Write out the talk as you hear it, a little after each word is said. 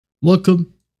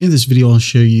Welcome. In this video, I'll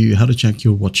show you how to check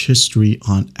your watch history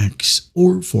on X,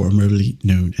 or formerly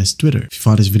known as Twitter. If you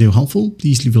found this video helpful,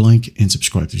 please leave a like and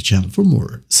subscribe to the channel for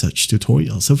more such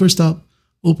tutorials. So first up,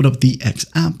 open up the X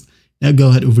app. Now go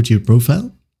ahead over to your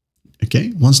profile.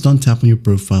 Okay, once done, tap on your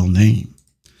profile name.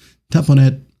 Tap on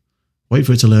it, wait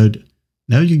for it to load.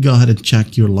 Now you go ahead and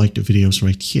check your liked videos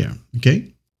right here.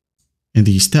 Okay, in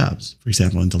these tabs, for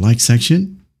example, in the like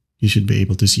section, you should be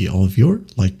able to see all of your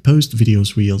liked posts,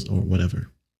 videos, reels, or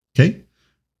whatever. Okay,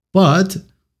 but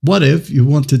what if you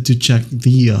wanted to check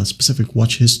the specific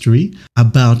watch history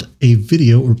about a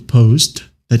video or post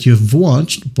that you have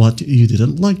watched, but you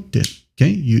didn't like it? Okay,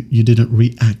 you didn't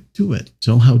react to it.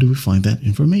 So how do we find that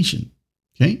information?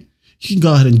 Okay, you can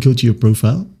go ahead and go to your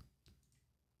profile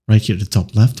right here at the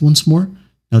top left once more.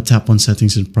 Now tap on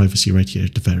settings and privacy right here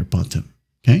at the very bottom.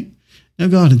 Okay, now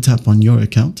go ahead and tap on your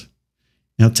account.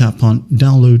 Now tap on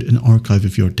download an archive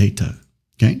of your data.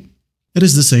 Okay, it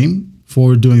is the same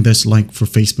for doing this like for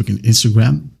Facebook and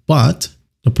Instagram, but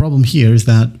the problem here is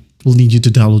that we'll need you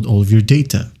to download all of your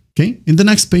data. Okay, in the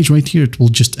next page right here, it will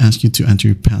just ask you to enter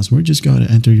your password. Just go ahead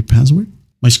and enter your password.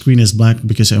 My screen is black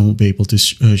because I won't be able to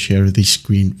share the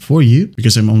screen for you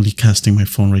because I'm only casting my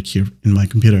phone right here in my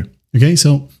computer. Okay,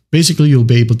 so basically you'll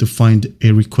be able to find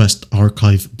a request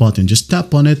archive button. Just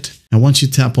tap on it. And once you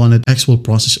tap on it, X will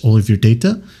process all of your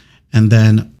data. And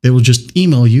then they will just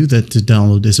email you that the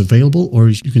download is available, or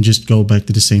you can just go back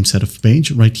to the same set of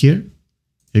page right here.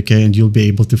 Okay, and you'll be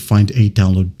able to find a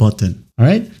download button. All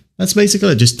right, that's basically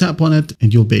it. Just tap on it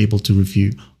and you'll be able to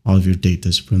review all of your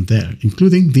data from there,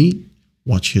 including the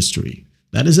watch history.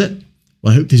 That is it.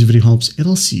 Well, I hope this video helps, and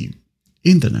I'll see you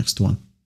in the next one.